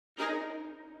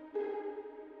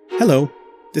Hello,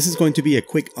 this is going to be a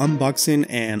quick unboxing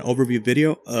and overview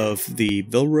video of the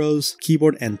Vilrose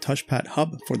keyboard and touchpad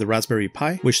hub for the Raspberry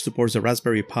Pi, which supports the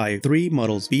Raspberry Pi 3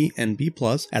 models B and B+,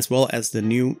 as well as the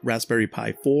new Raspberry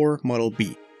Pi 4 Model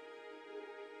B.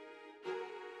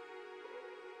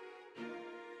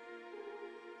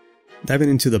 Diving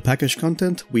into the package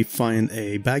content, we find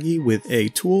a baggie with a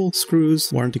tool,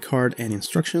 screws, warranty card, and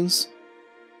instructions.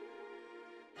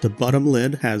 The bottom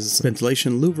lid has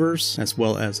ventilation louvers as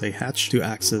well as a hatch to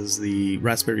access the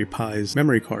Raspberry Pi's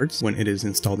memory cards when it is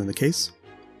installed in the case.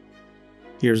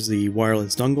 Here's the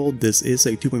wireless dongle. This is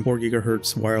a 2.4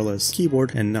 GHz wireless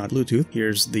keyboard and not Bluetooth.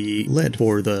 Here's the lid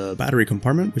for the battery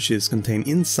compartment, which is contained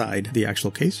inside the actual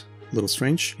case. A little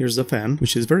strange. Here's the fan,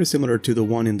 which is very similar to the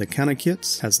one in the Kana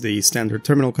kits. Has the standard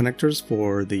terminal connectors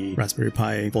for the Raspberry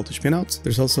Pi voltage pinouts.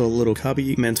 There's also a little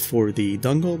cubby meant for the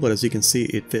dongle, but as you can see,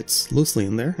 it fits loosely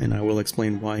in there, and I will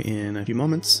explain why in a few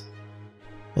moments.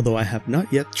 Although I have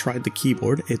not yet tried the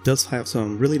keyboard, it does have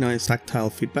some really nice tactile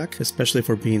feedback, especially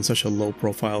for being such a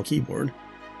low-profile keyboard.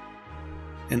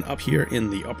 And up here in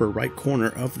the upper right corner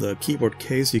of the keyboard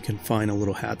case, you can find a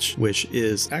little hatch, which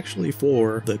is actually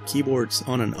for the keyboard's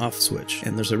on and off switch.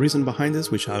 And there's a reason behind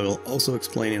this, which I will also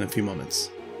explain in a few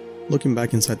moments. Looking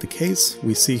back inside the case,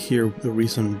 we see here the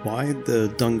reason why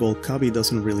the dongle cubby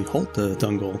doesn't really hold the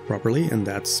dongle properly, and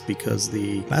that's because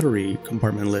the battery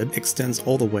compartment lid extends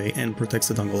all the way and protects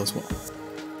the dongle as well.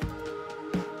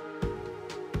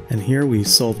 And here we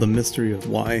solve the mystery of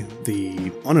why the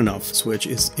on and off switch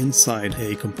is inside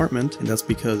a compartment, and that's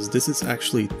because this is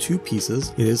actually two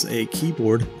pieces. It is a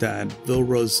keyboard that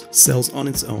Vilrose sells on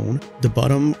its own. The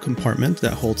bottom compartment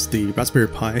that holds the Raspberry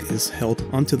Pi is held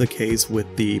onto the case with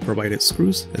the provided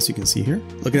screws, as you can see here.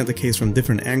 Looking at the case from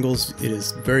different angles, it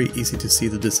is very easy to see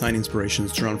the design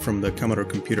inspirations drawn from the Commodore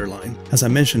computer line. As I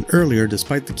mentioned earlier,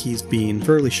 despite the keys being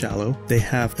fairly shallow, they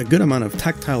have a good amount of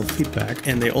tactile feedback,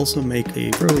 and they also make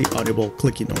a fairly audible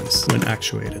clicky noise when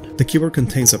actuated. The keyboard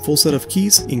contains a full set of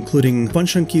keys, including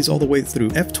function keys all the way through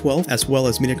F12, as well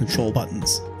as media control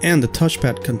buttons. And the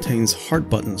touchpad contains hard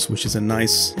buttons, which is a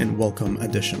nice and welcome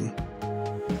addition.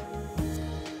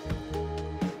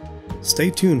 Stay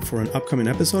tuned for an upcoming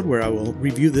episode where I will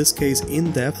review this case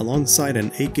in depth alongside an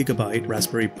 8GB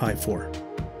Raspberry Pi 4.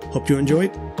 Hope you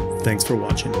enjoyed. Thanks for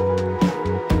watching.